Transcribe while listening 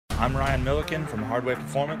I'm Ryan Milliken from Hardway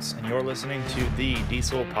Performance, and you're listening to the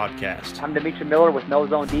Diesel Podcast. I'm Dimitri Miller with No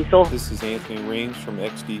Zone Diesel. This is Anthony Raines from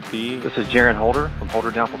XDP. This is Jaron Holder from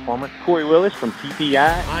Holder Down Performance. Corey Willis from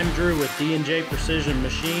TPI. I'm Drew with D&J Precision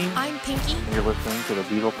Machine. I'm Pinky. And you're listening to the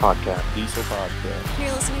Diesel Podcast. Diesel Podcast.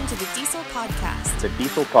 You're listening to the Diesel Podcast. The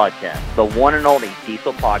Diesel Podcast, the one and only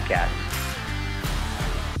Diesel Podcast.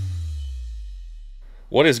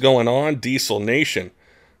 What is going on, Diesel Nation?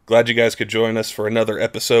 Glad you guys could join us for another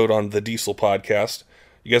episode on the Diesel Podcast.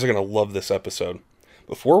 You guys are going to love this episode.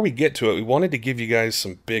 Before we get to it, we wanted to give you guys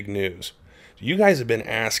some big news. You guys have been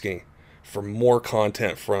asking for more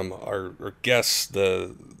content from our guests,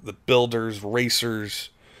 the builders, racers,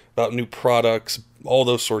 about new products, all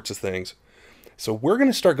those sorts of things. So we're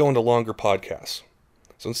going to start going to longer podcasts.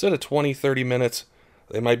 So instead of 20, 30 minutes,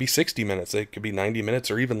 they might be 60 minutes. They could be 90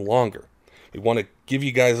 minutes or even longer. We want to give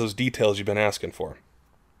you guys those details you've been asking for.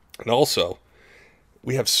 And also,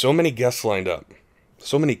 we have so many guests lined up,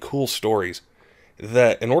 so many cool stories,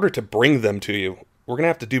 that in order to bring them to you, we're going to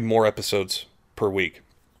have to do more episodes per week.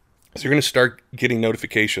 So you're going to start getting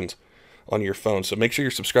notifications on your phone. So make sure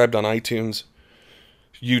you're subscribed on iTunes,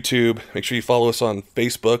 YouTube. Make sure you follow us on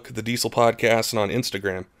Facebook, The Diesel Podcast, and on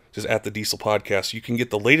Instagram, just at The Diesel Podcast. You can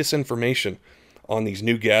get the latest information on these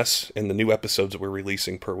new guests and the new episodes that we're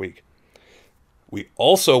releasing per week. We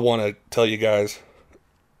also want to tell you guys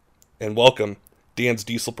and welcome Dan's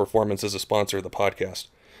Diesel Performance as a sponsor of the podcast.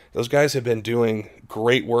 Those guys have been doing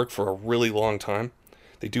great work for a really long time.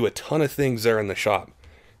 They do a ton of things there in the shop,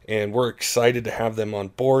 and we're excited to have them on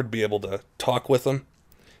board, be able to talk with them,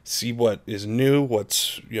 see what is new,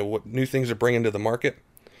 what new things are bringing to the market.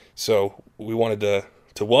 So we wanted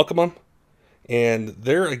to welcome them, and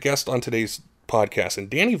they're a guest on today's podcast. And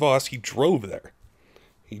Danny Voss, he drove there.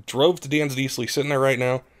 He drove to Dan's Diesel. He's sitting there right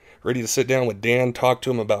now, ready to sit down with Dan, talk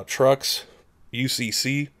to him about trucks,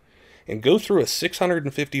 UCC, and go through a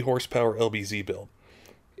 650 horsepower LBZ build.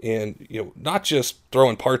 And, not just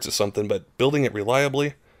throwing parts at something, but building it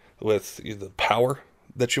reliably with the power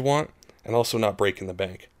that you want and also not breaking the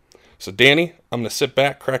bank. So, Danny, I'm going to sit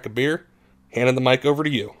back, crack a beer, handing the mic over to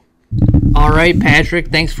you. All right, Patrick,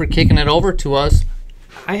 thanks for kicking it over to us.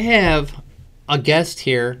 I have a guest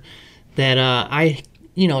here that I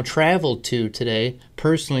traveled to today,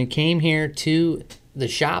 personally came here to the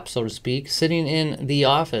shop, so to speak, sitting in the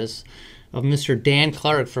office of Mr. Dan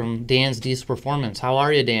Clark from Dan's Diesel Performance. How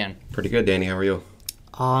are you, Dan? Pretty good, Danny. How are you?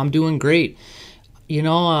 I'm doing great. You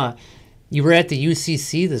were at the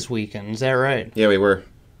UCC this weekend, is that right? Yeah, we were.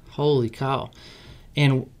 Holy cow.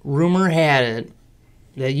 And rumor had it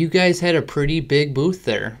that you guys had a pretty big booth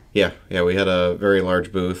there. Yeah, we had a very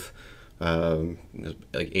large booth, like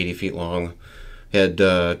 80 feet long. Had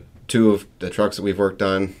two of the trucks that we've worked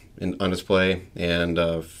on on display, and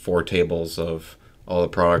 4 tables of all the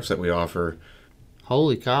products that we offer.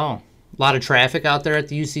 Holy cow. A lot of traffic out there at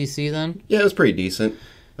the UCC then? Yeah, it was pretty decent.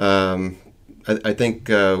 I think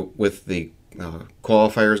with the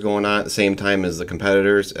qualifiers going on at the same time as the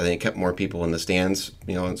competitors, I think it kept more people in the stands,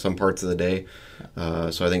 in some parts of the day.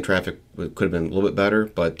 So I think traffic could have been a little bit better,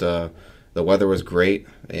 but the weather was great,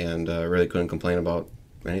 and really couldn't complain about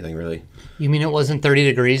anything, really. You mean it wasn't 30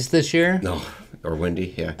 degrees this year? No, or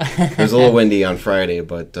windy, yeah. It was a little windy on Friday,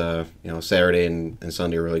 but Saturday and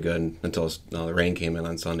Sunday were really good until the rain came in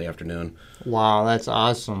on Sunday afternoon. Wow, that's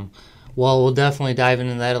awesome. Well, we'll definitely dive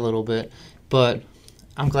into that a little bit, but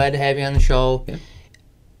I'm glad to have you on the show. Yeah.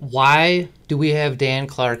 Why do we have Dan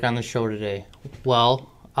Clark on the show today?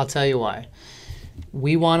 Well, I'll tell you why.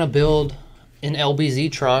 We want to build an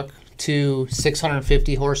LBZ truck to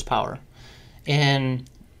 650 horsepower, and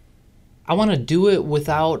I want to do it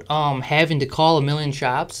without having to call a million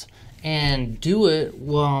shops, and do it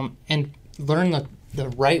and learn the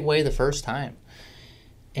right way the first time.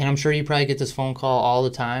 And I'm sure you probably get this phone call all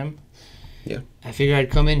the time. Yeah. I figured I'd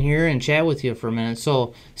come in here and chat with you for a minute.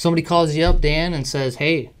 So somebody calls you up, Dan, and says,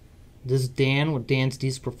 hey, this is Dan with Dan's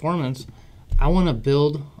Diesel Performance. I want to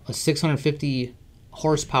build a 650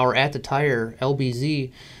 horsepower at the tire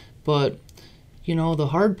LBZ, but the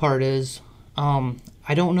hard part is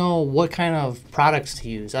I don't know what kind of products to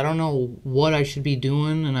use. I don't know what I should be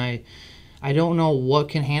doing, and I don't know what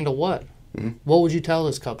can handle what. Mm-hmm. What would you tell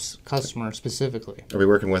this customer specifically? Are we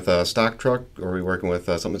working with a stock truck, or are we working with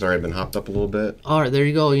something that's already been hopped up a little bit? All right, there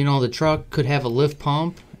you go. The truck could have a lift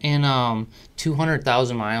pump and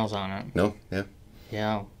 200,000 miles on it. No? Yeah.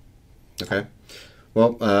 Yeah. Okay.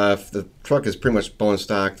 Well, if the truck is pretty much bone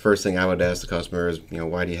stock, the first thing I would ask the customer is,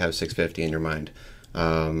 why do you have 650 in your mind?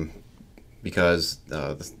 Because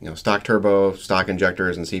stock turbo, stock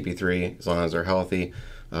injectors, and CP3, as long as they're healthy,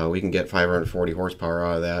 we can get 540 horsepower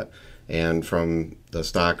out of that. and from the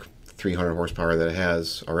stock 300 horsepower that it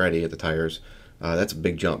has already at the tires, that's a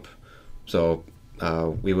big jump. So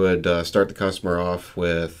we would start the customer off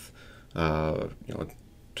with, to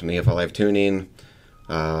me, if I live tuning,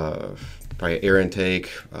 probably air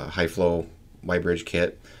intake, high flow Y-bridge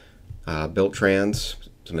kit, built trans,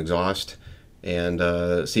 some exhaust, and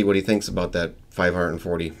see what he thinks about that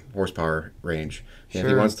 540 horsepower range. And if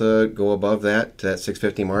he wants to go above that, to that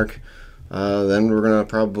 650 mark, then we're going to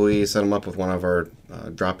probably set him up with one of our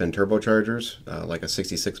drop-in turbochargers, like a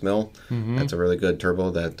 66 mil. That's a really good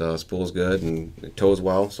turbo that spools good and it tows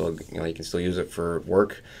well, so you can still use it for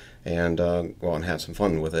work and go out and have some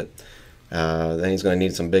fun with it. Then he's going to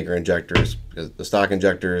need some bigger injectors, because the stock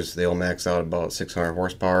injectors, they'll max out about 600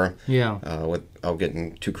 horsepower without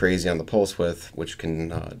getting too crazy on the pulse width, which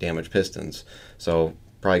can damage pistons. So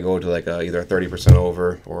probably go to like either a 30%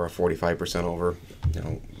 over or a 45% over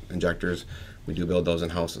injectors. We do build those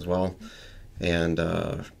in-house as well. And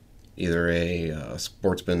either a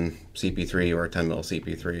Sportsman CP3 or a 10 mil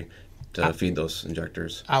CP3 to feed those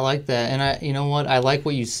injectors. I like that. And you know what? I like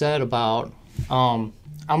what you said about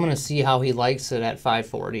I'm going to see how he likes it at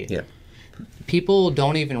 540. Yeah. People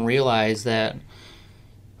don't even realize that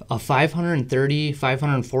a 530,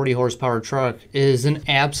 540 horsepower truck is an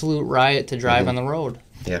absolute riot to drive on the road.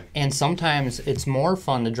 Yeah. And sometimes it's more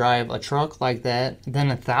fun to drive a truck like that than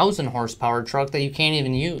a 1,000 horsepower truck that you can't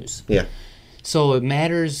even use. Yeah. So it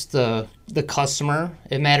matters the customer.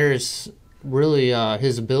 It matters really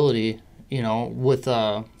his ability, with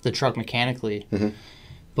the truck mechanically.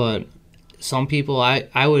 But some people,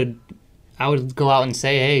 I would go out and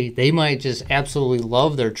say, hey, they might just absolutely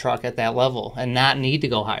love their truck at that level and not need to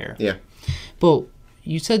go higher. Yeah. But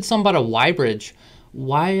you said something about a Y-bridge.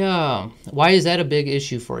 Why is that a big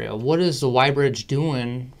issue for you? What is the Y-bridge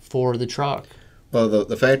doing for the truck? Well,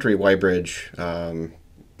 the factory Y-bridge,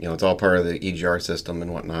 it's all part of the EGR system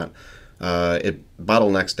and whatnot. It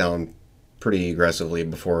bottlenecks down pretty aggressively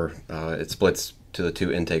before it splits to the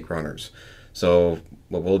two intake runners. So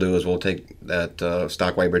what we'll do is we'll take that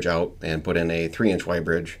stock Y-bridge out and put in a 3-inch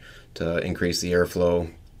Y-bridge to increase the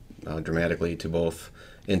airflow dramatically to both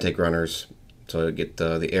intake runners, so get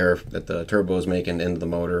the air that the turbo is making into the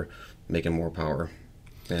motor, making more power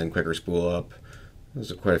and quicker spool up.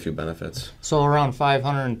 There's quite a few benefits. So around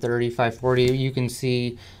 530, 540, you can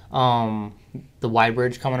see the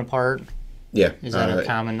Y-bridge coming apart? Yeah. Is that a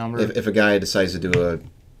common number? If a guy decides to do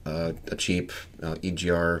a cheap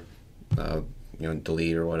EGR,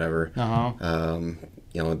 delete or whatever,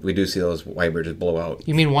 we do see those Y-bridges blow out.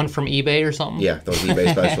 You mean one from eBay or something? Yeah, those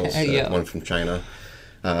eBay specials, one from China.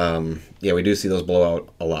 We do see those blow out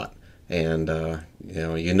a lot. And,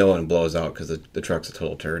 it blows out because the truck's a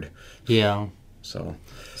total turd. Yeah. So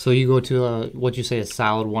you go to what you say a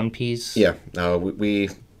solid one piece? Yeah, we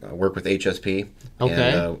work with HSP.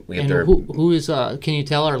 Okay. And, we have and their... who is? Can you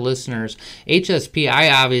tell our listeners HSP? I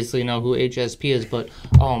obviously know who HSP is, but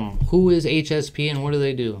who is HSP and what do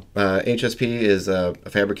they do? HSP is a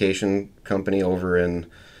fabrication company over in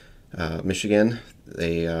Michigan.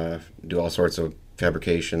 They do all sorts of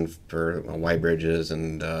fabrication for Y bridges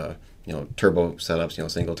and turbo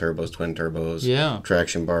setups, single turbos, twin turbos,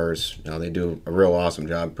 traction bars. They do a real awesome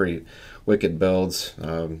job. Pretty wicked builds.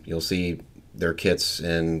 You'll see their kits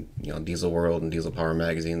in Diesel World and Diesel Power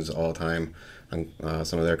magazines all the time on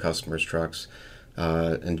some of their customers' trucks.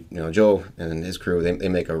 And Joe and his crew, they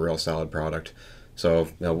make a real solid product. So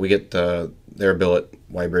we get their billet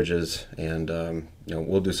Y bridges, and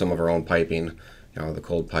we'll do some of our own piping, the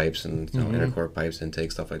cold pipes and intercore pipes,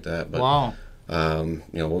 intake, stuff like that. But, wow.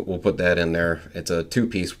 We'll put that in there. It's a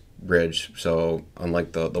 2-piece bridge, so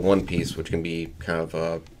unlike the one piece, which can be kind of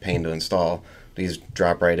a pain to install, these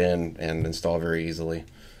drop right in and install very easily.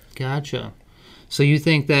 Gotcha. So you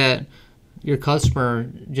think that your customer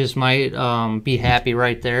just might be happy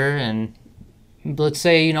right there, and let's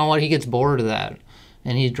say, he gets bored of that,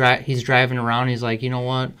 and he's driving around, he's like,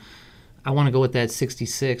 I want to go with that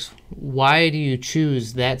 66. Why do you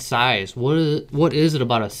choose that size? What is it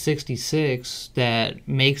about a 66 that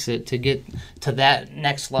makes it to get to that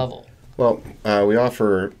next level? Well, we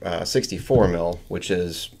offer 64 mil, which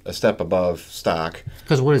is a step above stock.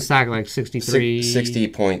 Because what is stock, like 63?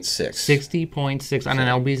 60.6. 60.6 on an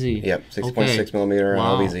LBZ. Yep, 6.6 millimeter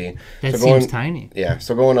on LBZ. That seems tiny. Yeah,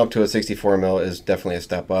 so going up to a 64 mil is definitely a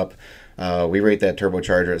step up. We rate that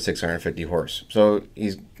turbocharger at 650 horse. So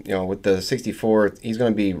he's, with the 64, he's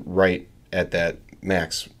going to be right at that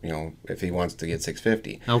max, if he wants to get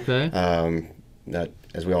 650. Okay. that,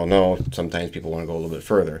 as we all know, sometimes people want to go a little bit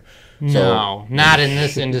further. No, not in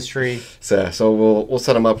this industry. So we'll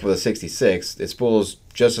set them up with a 66. It spools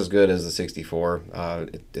just as good as the 64.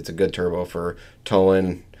 It's a good turbo for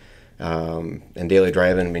towing and daily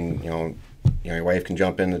driving. I mean, your wife can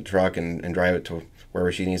jump in the truck and drive it to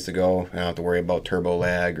wherever she needs to go. I don't have to worry about turbo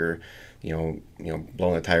lag or blowing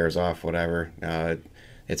the tires off, whatever.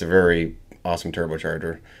 It's a very awesome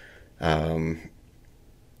turbocharger.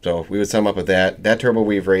 So we would sum up with that. That turbo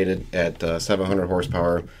we've rated at 700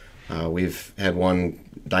 horsepower. We've had one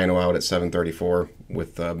dyno out at 734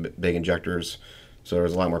 with big injectors, so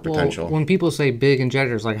there's a lot more potential. Well, when people say big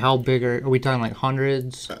injectors, like how big are we talking? Like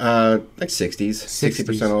hundreds? Like 60s,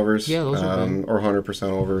 60% overs, yeah, those are big. or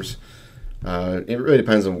 100% overs. It really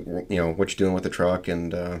depends on what you're doing with the truck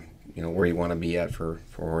and where you want to be at for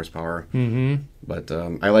horsepower. Mm-hmm. But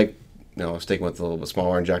I like sticking with a little bit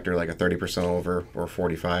smaller injector, like a 30% over or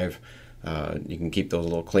 45. You can keep those a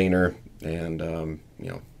little cleaner and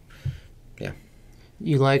yeah.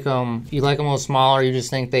 You like them a little smaller. You just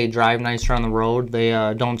think they drive nicer on the road. They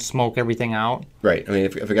don't smoke everything out. Right. I mean,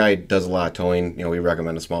 if a guy does a lot of towing, we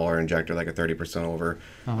recommend a smaller injector, like a 30% over.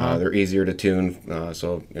 They're easier to tune.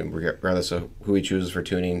 So regardless of who he chooses for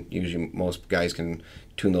tuning, usually most guys can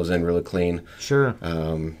tune those in really clean. Sure.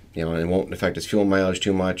 And it won't affect his fuel mileage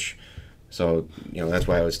too much. So that's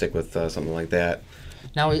why I would stick with something like that.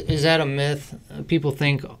 Now, is that a myth? People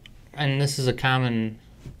think, and this is a common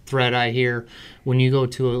thread I hear, when you go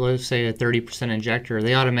to, let's say, a 30% injector,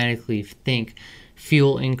 they automatically think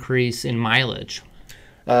fuel increase in mileage.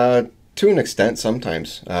 To an extent,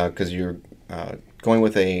 sometimes, because you're going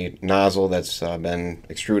with a nozzle that's been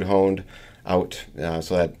extrude honed out,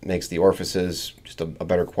 so that makes the orifices just a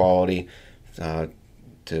better quality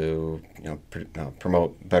to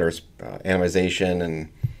promote better atomization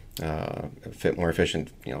and fit more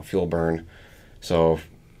efficient fuel burn. So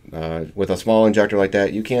with a small injector like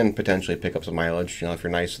that, you can potentially pick up some mileage, if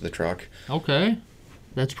you're nice to the truck. Okay,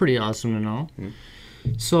 that's pretty awesome to know.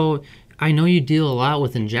 Mm-hmm. So I know you deal a lot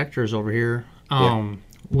with injectors over here.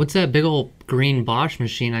 What's that big old green Bosch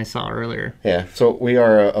machine I saw earlier? Yeah, so we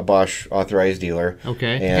are a Bosch authorized dealer.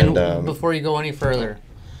 Okay, and before you go any further,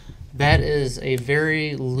 that is a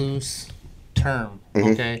very loose term. Mm-hmm.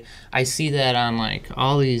 Okay, I see that on like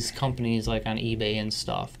all these companies, like on eBay and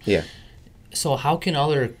stuff. Yeah. So how can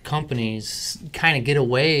other companies kind of get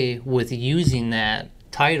away with using that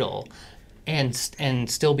title and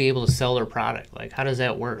still be able to sell their product? Like, how does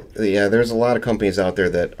that work? Yeah, there's a lot of companies out there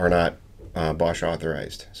that are not Bosch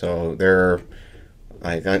authorized. So they're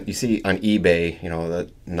like you see on eBay,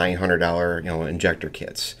 the $900 injector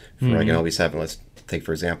kits for like an LB7. Let's take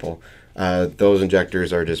for example. Those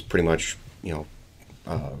injectors are just pretty much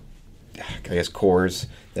I guess cores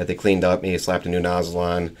that they cleaned up, maybe slapped a new nozzle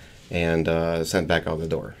on, and sent back out the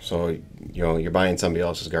door. So you're buying somebody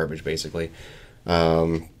else's garbage basically.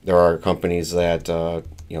 There are companies that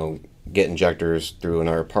get injectors through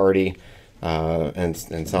another party and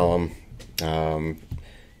sell them.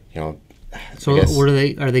 So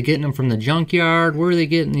are they getting them from the junkyard? Where are they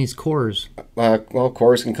getting these cores? Well,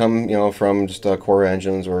 cores can come from just core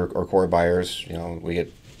engines or core buyers. We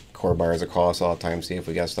get core buyers that call us all the time, see if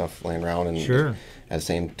we got stuff laying around, and sure. At the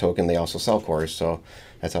same token, they also sell cores, so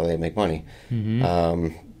that's how they make money.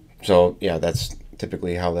 Mm-hmm. So yeah, that's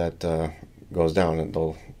typically how that goes down. And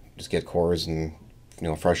they'll just get cores and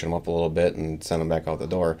freshen them up a little bit and send them back out the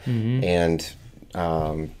door. Mm-hmm.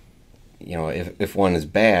 And if one is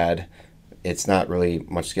bad, it's not really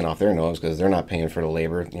much skin off their nose because they're not paying for the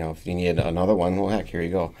labor. If you need another one, well, heck, here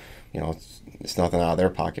you go. It's nothing out of their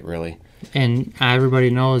pocket really. And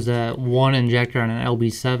everybody knows that one injector on an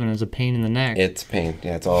LB7 is a pain in the neck. It's a pain.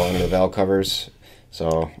 Yeah, it's all under the valve covers.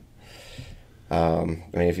 So, I mean,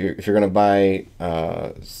 if you're gonna buy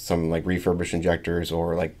some like refurbished injectors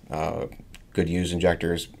or like good used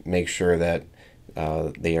injectors, make sure that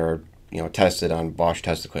they are tested on Bosch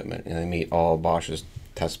test equipment and they meet all Bosch's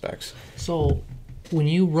test specs. So, when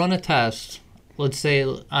you run a test, let's say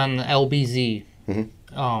on the LBZ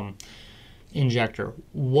injector,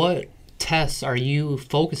 what tests are you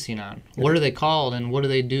focusing on? What are they called and what do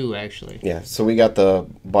they do actually? Yeah, so we got the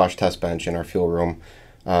Bosch test bench in our fuel room.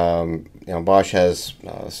 Bosch has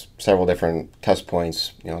several different test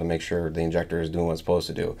points, to make sure the injector is doing what it's supposed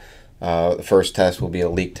to do. The first test will be a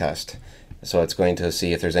leak test. So it's going to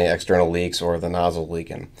see if there's any external leaks or the nozzle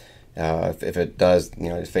leaking. If it does,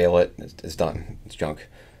 fail it, it's done. It's junk.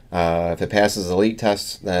 If it passes the leak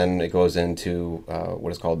test, then it goes into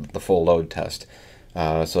what is called the full load test.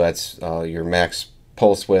 So that's your max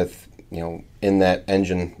pulse width, in that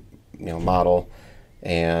engine, model,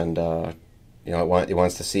 and it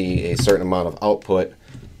wants to see a certain amount of output,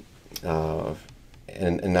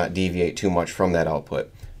 and not deviate too much from that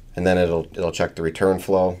output. And then it'll check the return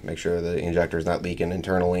flow, make sure the injector is not leaking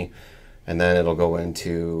internally, and then it'll go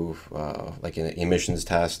into like an emissions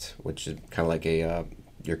test, which is kind of like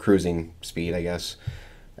your cruising speed, I guess.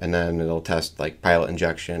 And then it'll test like pilot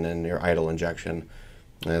injection and your idle injection.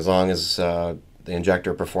 And as long as the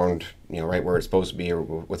injector performed right where it's supposed to be or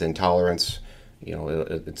within tolerance,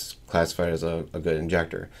 it's classified as a good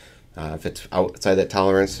injector. If it's outside that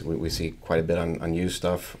tolerance, we see quite a bit on used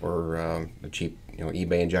stuff or cheap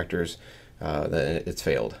eBay injectors, then it's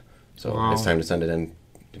failed. So Wow. It's time to send it in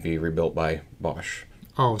to be rebuilt by Bosch.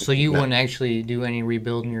 Oh, so you wouldn't actually do any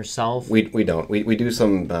rebuilding yourself? We don't. We do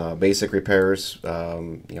some basic repairs,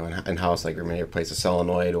 in house, like we may replace a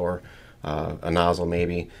solenoid or a nozzle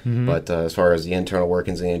maybe. Mm-hmm. But as far as the internal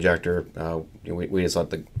workings of the injector, we just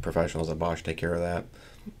let the professionals at Bosch take care of that.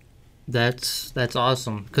 That's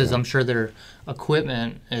awesome, because I'm sure their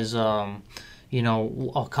equipment is a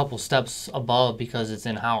couple steps above because it's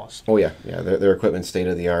in house. Oh yeah. Their equipment's state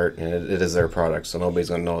of the art, and it is their product, so nobody's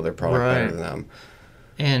gonna know their product better than them.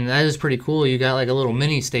 And that is pretty cool. You got like a little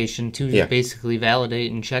mini station to basically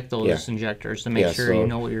validate and check those injectors to make sure you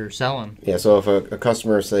know what you're selling. Yeah. So if a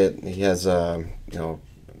customer say he has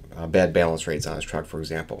bad balance rates on his truck, for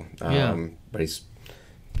example, but he's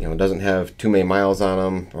doesn't have too many miles on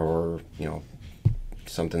him, or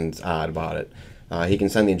something's odd about it, he can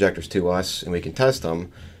send the injectors to us and we can test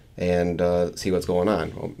them and see what's going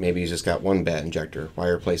on. Well, maybe he's just got one bad injector. Why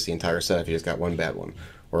replace the entire set if he just got one bad one?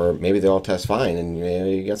 Or maybe they all test fine and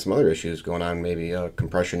you got some other issues going on, maybe a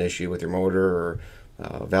compression issue with your motor or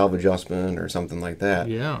valve adjustment or something like that.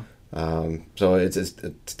 Yeah. So it's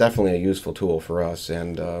definitely a useful tool for us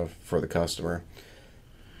and for the customer.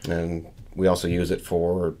 And we also use it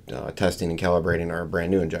for testing and calibrating our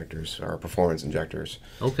brand new injectors, our performance injectors.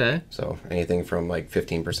 Okay. So anything from like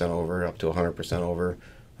 15% over up to 100% over,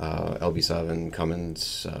 LB7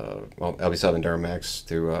 Cummins, LB7 Duramax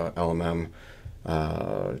through LMM,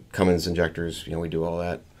 Cummins injectors. We do all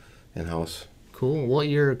that in house. Cool. What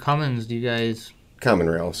year Cummins do you guys? Common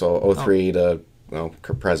rail, so 03 to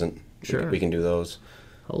present. Sure. We can do those.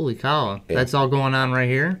 Holy cow! Yeah. That's all going on right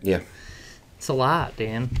here. Yeah. It's a lot,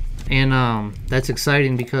 Dan. And that's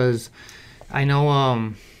exciting because I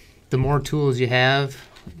know the more tools you have,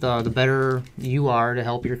 the better you are to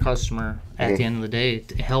help your customer at the end of the day,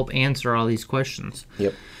 to help answer all these questions.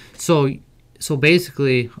 Yep. So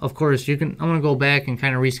basically, of course, I'm going to go back and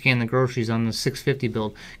kind of rescan the groceries on the 650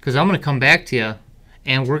 build, because I'm going to come back to you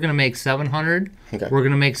and we're going to make 700. Okay. We're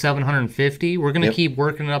going to make 750. We're going to Yep. keep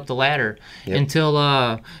working it up the ladder Yep.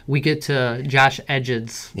 until we get to Josh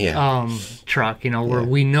Edge's truck, where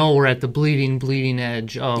we know we're at the bleeding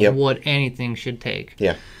edge of Yep. what anything should take.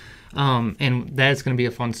 Yeah. And that's going to be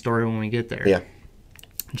a fun story when we get there. Yeah.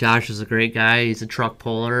 Josh is a great guy. He's a truck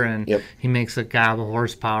puller, and Yep. he makes a gob of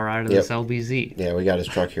horsepower out of Yep. this LBZ. Yeah, we got his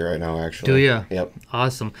truck here right now, actually. Do you? Yep.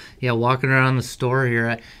 Awesome. Yeah, walking around the store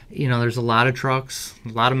here, there's a lot of trucks,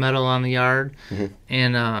 a lot of metal on the yard,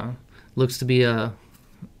 and looks to be a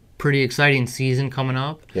pretty exciting season coming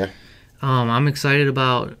up. Yeah. I'm excited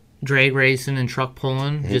about drag racing and truck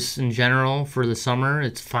pulling, just in general, for the summer.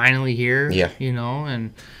 It's finally here. Yeah.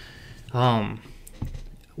 And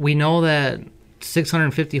we know that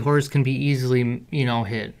 650 horse can be easily,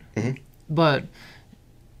 hit. But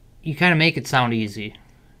you kind of make it sound easy.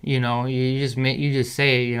 You just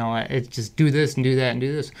say, it's just do this and do that and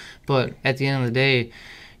do this. But at the end of the day,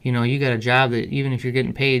 you got a job that even if you're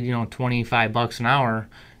getting paid, $25 an hour,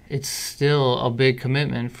 it's still a big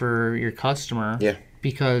commitment for your customer. Yeah.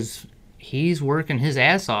 Because he's working his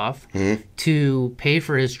ass off to pay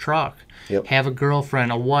for his truck. Yep. Have a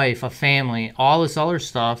girlfriend, a wife, a family, all this other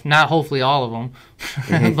stuff. Not hopefully all of them,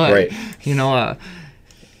 but Right.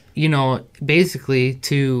 Basically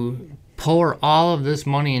to pour all of this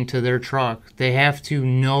money into their truck, they have to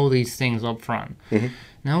know these things up front. And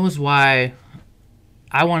that was why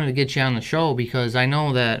I wanted to get you on the show, because I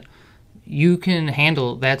know that you can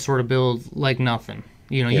handle that sort of build like nothing.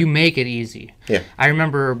 You make it easy. Yeah. I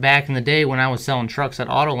remember back in the day when I was selling trucks at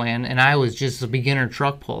Autoland, and I was just a beginner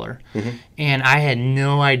truck puller, and I had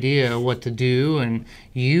no idea what to do, and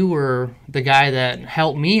you were the guy that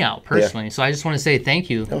helped me out personally. So I just want to say thank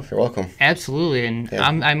you. Oh, you're welcome. Absolutely, and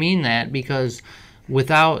I mean that, because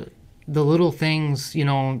without the little things,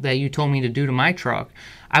 that you told me to do to my truck,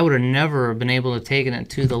 I would have never been able to take it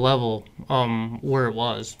to the level where it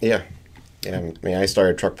was. Yeah. Yeah. I mean, I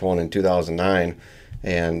started truck pulling in 2009.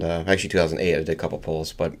 And actually 2008 I did a couple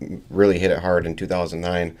pulls, but really hit it hard in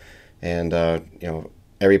 2009. And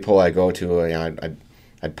every pull I go to,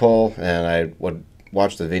 I'd pull and I would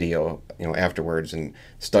watch the video, afterwards and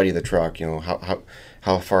study the truck.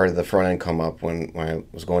 How far did the front end come up when I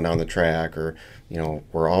was going down the track, or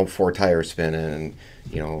were all 4 tires spinning,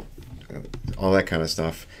 and all that kind of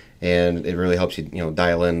stuff. And it really helps you,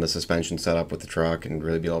 dial in the suspension setup with the truck and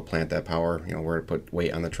really be able to plant that power, where to put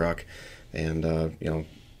weight on the truck. And, and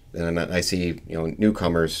then I see,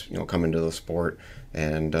 newcomers, come into the sport,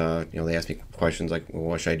 and, they ask me questions like, well,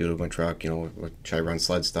 what should I do to my truck? Should I run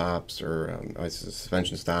sled stops or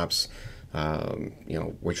suspension stops?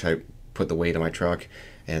 Where should I put the weight on my truck?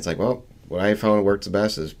 And it's like, well, what I found works the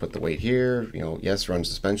best is put the weight here, yes, run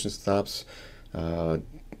suspension stops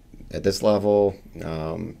at this level,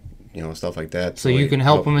 stuff like that. So you can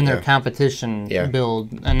help them in their competition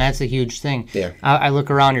build, and that's a huge thing. Yeah. I look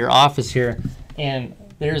around your office here, and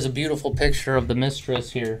there's a beautiful picture of the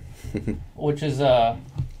Mistress here, which is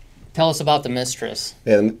tell us about the Mistress.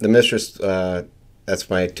 Yeah, the Mistress, that's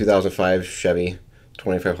my 2005 Chevy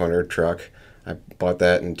 2500 truck. I bought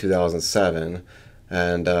that in 2007,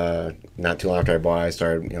 and not too long after I bought it, I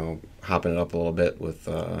started, hopping it up a little bit with,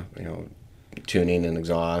 tuning and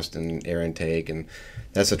exhaust and air intake, and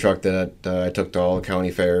that's the truck that I took to all the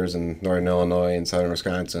county fairs in northern Illinois and southern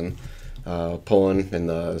Wisconsin, pulling in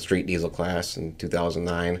the street diesel class in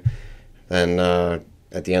 2009. Then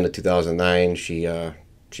at the end of 2009, she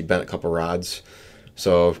bent a couple rods,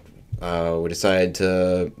 so we decided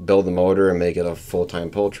to build the motor and make it a full-time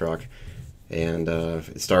pull truck. And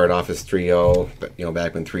it started off as 3.0, but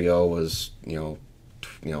back when 3.0 was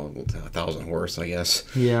 1,000 horse, I guess.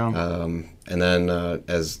 Yeah. And then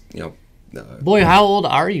as boy, how old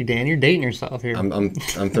are you, Dan? You're dating yourself here. I'm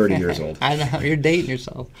 30 years old. I know, you're dating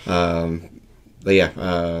yourself. But yeah,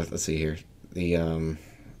 let's see here. The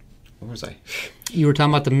where was I? You were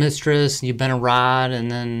talking about the Mistress. You bent a rod,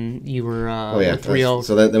 and then you were with 3.0.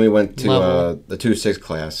 So then we went to the 2.6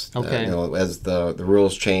 class. Okay. As the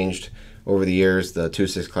rules changed over the years, the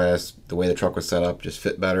 2.6 class, the way the truck was set up, just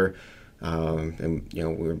fit better. And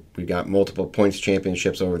we got multiple points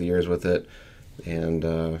championships over the years with it, and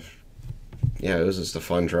it was just a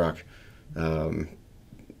fun truck. And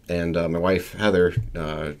my wife Heather,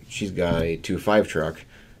 she's got a 2.5 truck.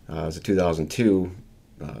 It's a 2002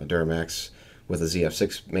 Duramax with a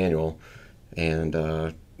ZF6 manual,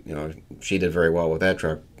 and she did very well with that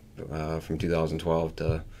truck from 2012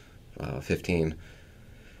 to 15.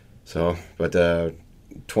 So, but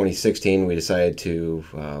 2016 we decided to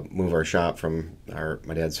move our shop from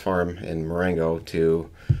my dad's farm in Marengo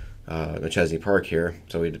to McChesney Park here.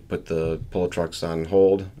 So we put the pull trucks on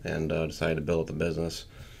hold and decided to build up the business.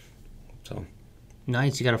 So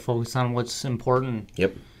nice. You got to focus on what's important.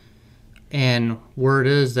 Yep. And word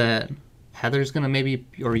is that Heather's going to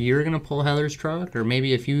you're going to pull Heather's truck, or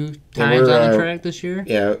maybe a few times on the track this year?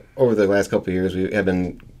 Yeah, over the last couple of years, we have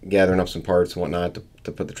been gathering up some parts and whatnot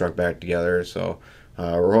to put the truck back together. So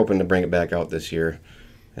we're hoping to bring it back out this year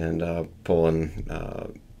and pull in,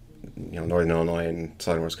 northern Illinois and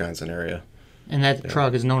southern Wisconsin area. And that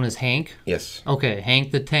truck is known as Hank? Yes. Okay,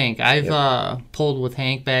 Hank the Tank. I've pulled with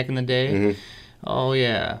Hank back in the day. Mm-hmm. Oh,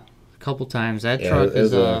 yeah. A couple times. That truck it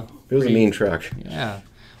was a mean truck. Yeah.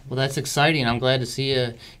 Well, that's exciting. I'm glad to see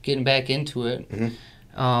you getting back into it.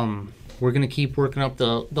 Mm-hmm. We're going to keep working up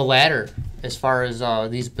the ladder as far as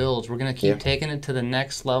these builds. We're going to keep taking it to the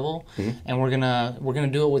next level, and we're gonna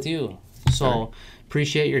do it with you. So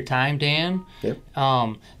appreciate your time, Dan. Yep.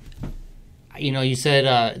 You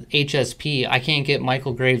said HSP. I can't get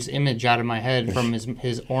Michael Graves' image out of my head from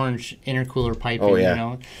his orange intercooler piping. Oh,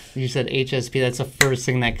 yeah. You said HSP. That's the first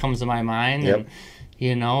thing that comes to my mind. Yep.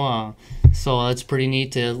 And, so it's pretty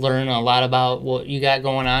neat to learn a lot about what you got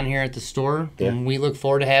going on here at the store. Yeah. And we look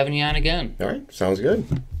forward to having you on again. All right. Sounds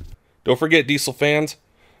good. Don't forget, Diesel fans,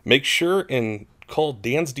 make sure and call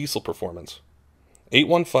Dan's Diesel Performance.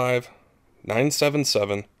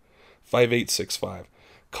 815-977-5865.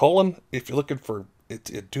 Call him if you're looking for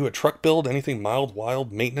do a truck build, anything mild,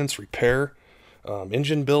 wild, maintenance, repair,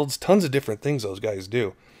 engine builds, tons of different things those guys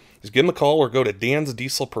do. Just give them a call or go to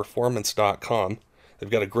dansdieselperformance.com. They've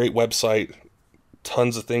got a great website.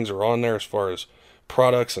 Tons of things are on there as far as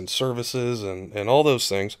products and services and all those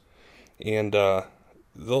things. And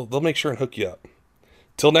they'll make sure and hook you up.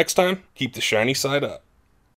 Till next time, keep the shiny side up.